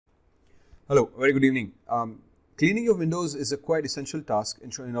Hello, very good evening. Cleaning your Windows is a quite essential task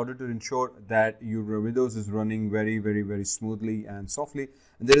in order to ensure that your Windows is running very smoothly and softly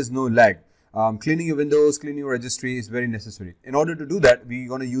and there is no lag. Cleaning your Windows, cleaning your registry is very necessary. In order to do that, we're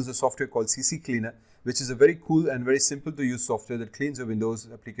going to use a software called CCleaner, which is a very cool and very simple to use software that cleans your Windows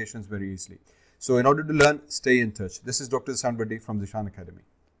applications very easily. So in order to learn, stay in touch. This is Dr. Zeeshan from Zeeshan Academy.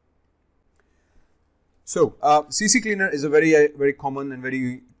 So CCleaner is a very common and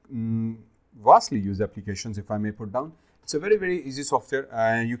very vastly used applications, if I may put down. It's a very easy software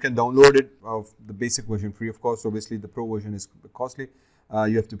and you can download it of the basic version free, of course. Obviously the pro version is costly,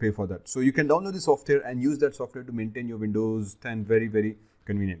 you have to pay for that. So you can download the software and use that software to maintain your Windows 10 very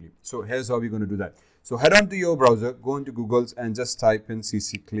conveniently. So here's how we're going to do that. So head on to your browser, go into Google's and just type in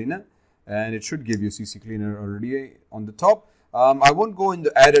CCleaner and it should give you CCleaner already on the top. I won't go in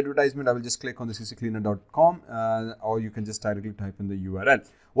the ad advertisement, I will just click on the CCleaner.com or you can just directly type in the URL.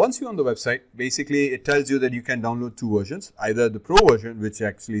 Once you're on the website, basically it tells you that you can download two versions, either the pro version, which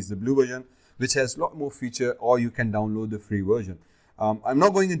actually is the blue version, which has a lot more feature, or you can download the free version. I'm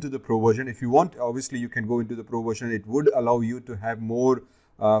not going into the pro version. If you want, obviously you can go into the pro version. It would allow you to have more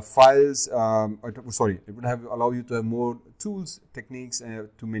files, it would allow you to have more tools, techniques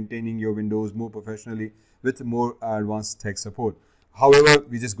to maintaining your Windows more professionally with more advanced tech support. However,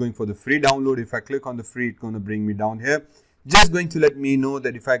 we're just going for the free download. If I click on the free, it's going to bring me down here. Just going to let me know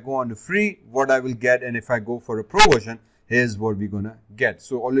that if I go on the free, what I will get, and if I go for a pro version, here's what we're going to get.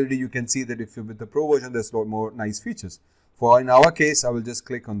 So already you can see that if you're with the pro version, there's a lot more nice features. For in our case, I will just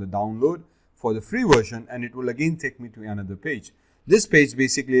click on the download for the free version and it will again take me to another page. This page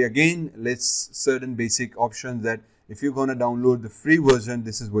basically again lists certain basic options that if you're going to download the free version,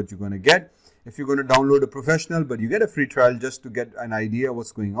 this is what you're going to get. If you're going to download a professional, but you get a free trial just to get an idea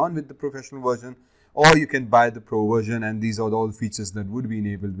what's going on with the professional version, or you can buy the pro version and these are all features that would be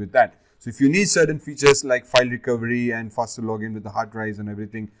enabled with that. So if you need certain features like file recovery and faster login with the hard drives and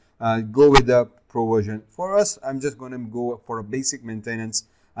everything, go with the pro version. For us, I'm just going to go for a basic maintenance.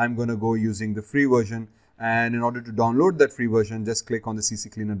 I'm going to go using the free version, and in order to download that free version, just click on the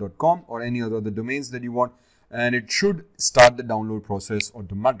CCleaner.com or any other domains that you want, and it should start the download process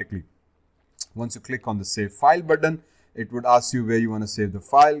automatically. Once you click on the save file button, it would ask you where you want to save the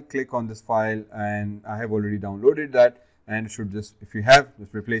file. Click on this file and I have already downloaded that, and it should just, if you have,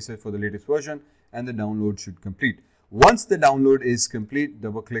 just replace it for the latest version and the download should complete. Once the download is complete,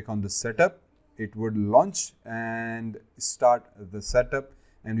 double click on the setup. It would launch and start the setup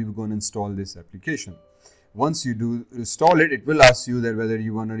and we will go and install this application. Once you do install it, it will ask you that whether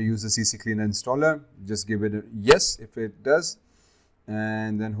you want to use the CCleaner installer. Just give it a yes if it does,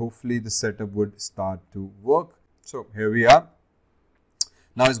 and then hopefully the setup would start to work. So here we are.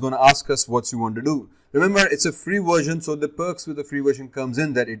 Now it's going to ask us what you want to do. Remember, it's a free version, so the perks with the free version comes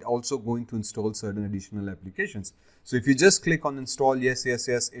in that it also going to install certain additional applications. So if you just click on install, yes,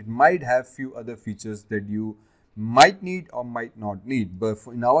 it might have few other features that you might need or might not need. But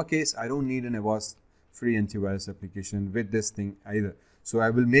in our case, I don't need an Avast free antivirus application with this thing either. So I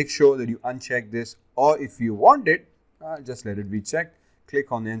will make sure that you uncheck this, or if you want it, just let it be checked.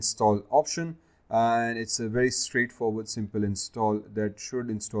 Click on the install option. And it's a very straightforward, simple install that should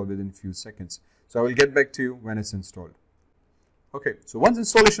install within a few seconds. So I will get back to you when it's installed. Okay, so once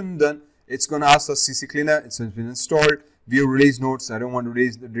installation is done, it's going to ask us CCleaner. It's been installed. View release notes. I don't want to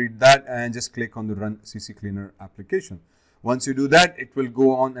read that, and just click on the run CCleaner application. Once you do that, it will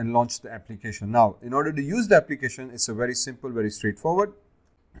go on and launch the application. Now, in order to use the application, it's a very simple, very straightforward.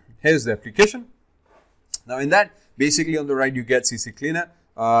 Here's the application. Now in that, basically on the right, you get CCleaner.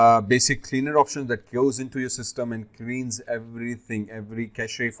 Basic cleaner option that goes into your system and cleans everything, every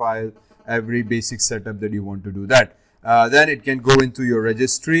cache file, every basic setup that you want to do that. Then it can go into your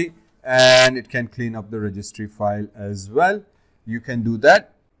registry and it can clean up the registry file as well. You can do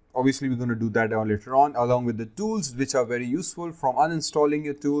that. Obviously, we're going to do that later on, along with the tools, which are very useful, from uninstalling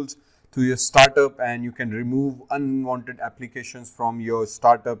your tools to your startup, and you can remove unwanted applications from your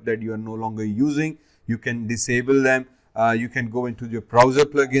startup that you are no longer using. You can disable them. You can go into your browser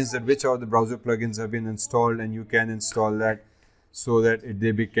plugins, that which are the browser plugins have been installed, and you can install that so that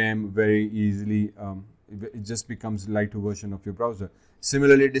they become very easily, it just becomes lighter version of your browser.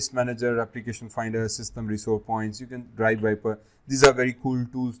 Similarly, disk manager, application finder, system resource points, you can drive wiper. These are very cool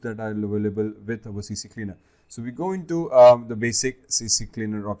tools that are available with our CCleaner. So we go into the basic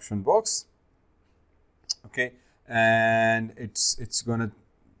CCleaner option box. Okay, and it's gonna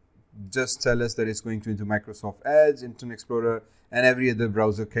just tell us that it's going to into Microsoft Edge, Internet Explorer, and every other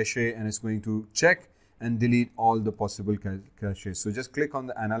browser cache, and it's going to check and delete all the possible caches. So just click on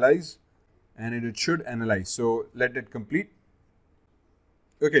the analyze, and it should analyze. So let it complete.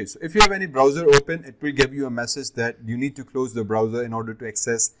 Okay, so if you have any browser open, it will give you a message that you need to close the browser in order to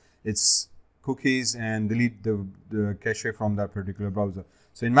access its cookies and delete the cache from that particular browser.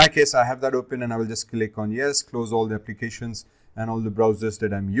 So in my case, I have that open and I will just click on yes, close all the applications and all the browsers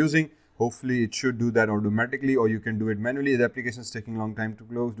that I'm using. Hopefully it should do that automatically, or you can do it manually. The application is taking a long time to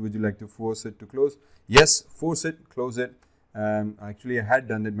close. Would you like to force it to close? Yes, force it, close it. Actually, I had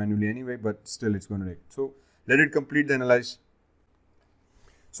done it manually anyway, but still it's going to take. So let it complete the analyze.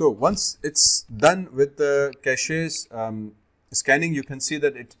 So once it's done with the caches scanning, you can see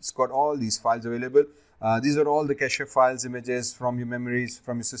that it's got all these files available. These are all the cache files, images from your memories,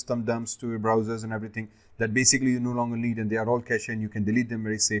 from your system dumps to your browsers and everything that basically you no longer need, and they are all cache and you can delete them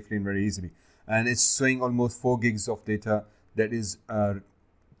very safely and very easily. And it's showing almost 4 gigs of data that is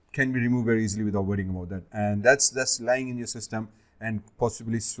can be removed very easily without worrying about that. And that's lying in your system and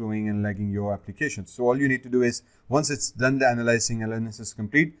possibly slowing and lagging your application. So all you need to do is, once it's done the analysis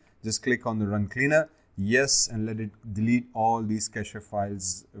complete, just click on the run cleaner, yes, and let it delete all these cache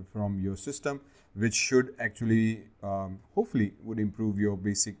files from your system, which should actually hopefully would improve your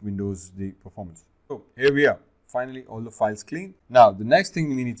basic Windows performance. So here we are, finally all the files clean. Now the next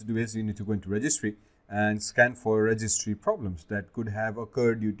thing we need to do is we need to go into registry and scan for registry problems that could have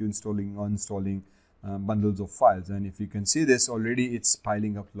occurred due to installing or uninstalling bundles of files. And if you can see this already, it's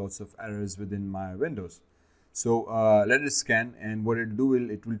piling up lots of errors within my Windows. So let it scan, and what it do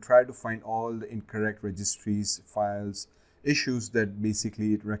it will try to find all the incorrect registries, files, issues that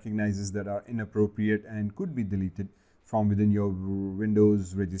basically it recognizes that are inappropriate and could be deleted from within your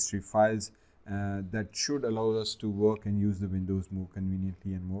Windows registry files. That should allow us to work and use the Windows more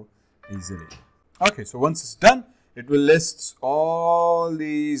conveniently and more easily. Okay, so once it's done, it will list all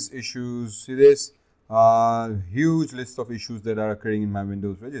these issues. See this huge list of issues that are occurring in my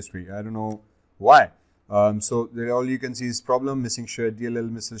Windows registry. I don't know why. So there all you can see is problem, missing shared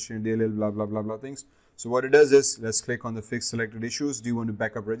DLL, missing shared DLL, blah blah blah blah things. So what it does is, let's click on the fix selected issues. Do you want to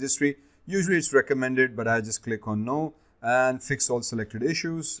backup registry? Usually it's recommended, but I just click on no and fix all selected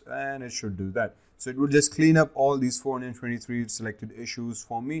issues, and it should do that. So it will just clean up all these 423 selected issues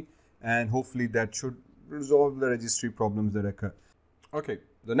for me, and hopefully that should resolve the registry problems that occur. Okay,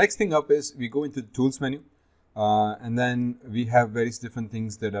 the next thing up is we go into the tools menu, and then we have various different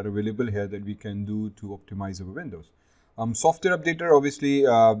things that are available here that we can do to optimize our Windows. Software updater, obviously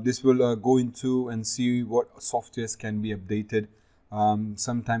this will go into and see what softwares can be updated.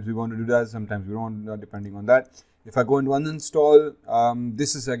 Sometimes we want to do that, sometimes we don't, depending on that. If I go into uninstall,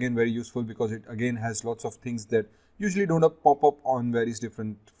 this is again very useful because it again has lots of things that usually don't pop up on various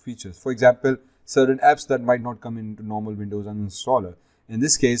different features. For example, certain apps that might not come into normal Windows uninstaller. In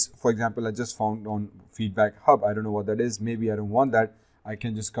this case, for example, I just found on Feedback Hub. I don't know what that is. Maybe I don't want that. I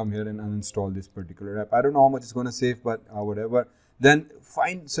can just come here and uninstall this particular app. I don't know how much it's going to save, but whatever. Then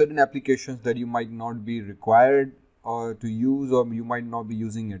find certain applications that you might not be required or to use, or you might not be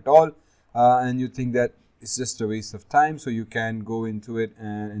using at all, and you think that it's just a waste of time. So you can go into it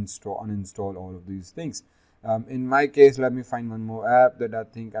and uninstall all of these things. In my case, let me find one more app that I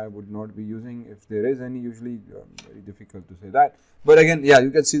think I would not be using, if there is any. Usually very difficult to say that, but again, yeah,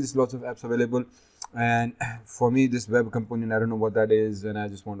 you can see there's lots of apps available. And for me, this web component, I don't know what that is, and I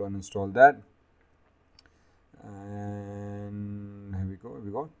just want to uninstall that. And here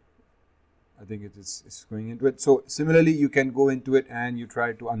we go. I think it's going into it. So similarly, you can go into it and you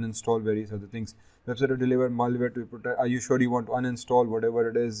try to uninstall various other things. Website to deliver malware to protect. Are you sure you want to uninstall whatever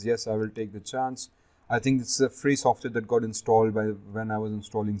it is? Yes, I will take the chance. I think it's a free software that got installed by when I was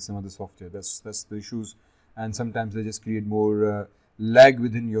installing some other software. That's the issues, and sometimes they just create more lag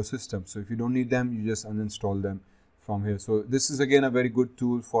within your system. So if you don't need them, you just uninstall them from here. So this is again a very good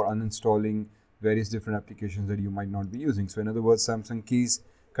tool for uninstalling various different applications that you might not be using. So in other words, Samsung keys,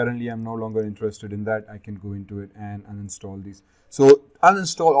 currently I'm no longer interested in that. I can go into it and uninstall these. So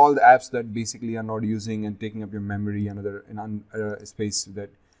uninstall all the apps that basically are not using and taking up your memory and other space that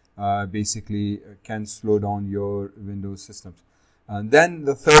basically can slow down your Windows systems. And then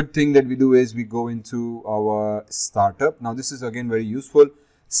the third thing that we do is we go into our startup. Now this is again very useful.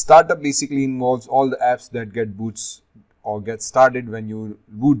 Startup basically involves all the apps that get boots or get started when you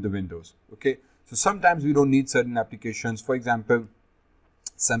boot the Windows. Okay, so sometimes we don't need certain applications. For example,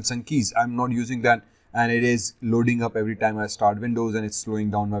 Samsung keys, I'm not using that, and it is loading up every time I start Windows, and it's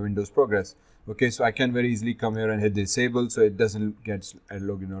slowing down my Windows progress. Okay, so I can very easily come here and hit disable so it doesn't get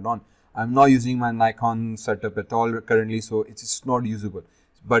logged on. I'm not using my Nikon setup at all currently, so it's not usable.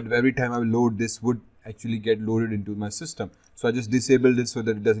 But every time I load, this would actually get loaded into my system. So I just disabled it so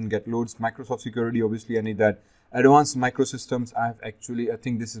that it doesn't get loads. Microsoft security, obviously I need that. Advanced microsystems, I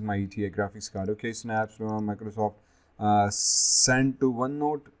think this is my ETA graphics card. Okay, Snaps from Microsoft. Send to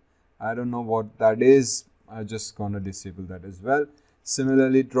OneNote, I don't know what that is. I'm just gonna disable that as well.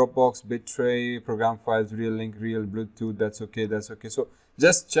 Similarly, Dropbox, Bittray, program files, real link, real Bluetooth, that's okay, that's okay. So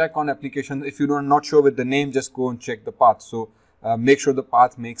just check on application. If you are not sure with the name, just go and check the path. So make sure the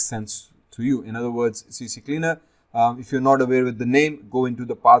path makes sense to you. In other words, CCleaner, if you're not aware with the name, go into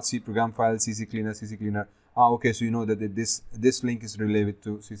the path, see program file, CCleaner. Okay, so you know that this link is related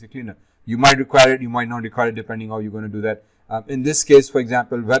to CCleaner. You might require it, you might not require it, depending how you're going to do that. In this case, for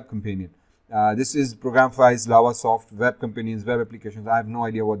example, Web Companion. This is program files, Lavasoft, Web Companions, web applications. I have no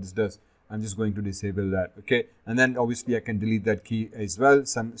idea what this does. I'm just going to disable that. Okay, and then obviously I can delete that key as well.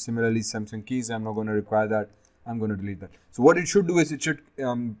 Similarly, Samsung keys, I'm not going to require that. I'm going to delete that. So what it should do is it should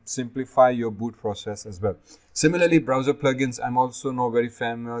simplify your boot process as well. Similarly, browser plugins. I'm also not very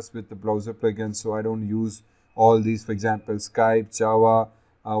famous with the browser plugins, so I don't use all these. For example, Skype, Java,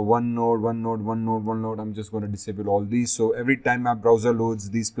 OneNote. I'm just going to disable all these. So every time my browser loads,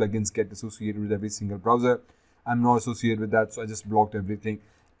 these plugins get associated with every single browser. I'm not associated with that, so I just blocked everything.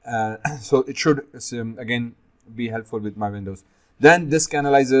 So it should again be helpful with my Windows. Then disk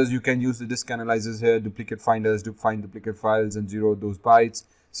analyzers, you can use the disk analyzers here, duplicate finders to find duplicate files and zero those bytes.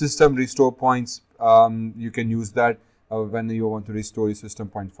 System restore points, you can use that when you want to restore your system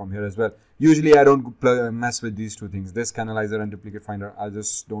point from here as well. Usually I don't mess with these two things, disk analyzer and duplicate finder. I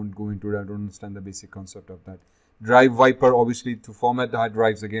just don't go into it. I don't understand the basic concept of that. Drive wiper, obviously to format the hard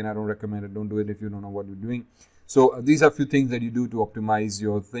drives. Again, I don't recommend it. Don't do it if you don't know what you're doing. So these are a few things that you do to optimize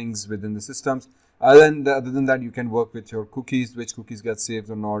your things within the systems. Other than that, you can work with your cookies, which cookies get saved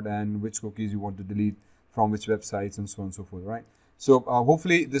or not, and which cookies you want to delete from which websites, and so on and so forth, right? So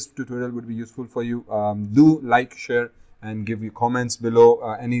hopefully this tutorial would be useful for you. Do like, share, and give your comments below.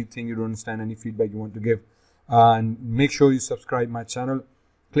 Anything you don't understand, any feedback you want to give, and make sure you subscribe my channel.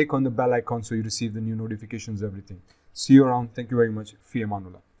 Click on the bell icon so you receive the new notifications, everything. See you around. Thank you very much. Fi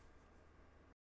Amanullah.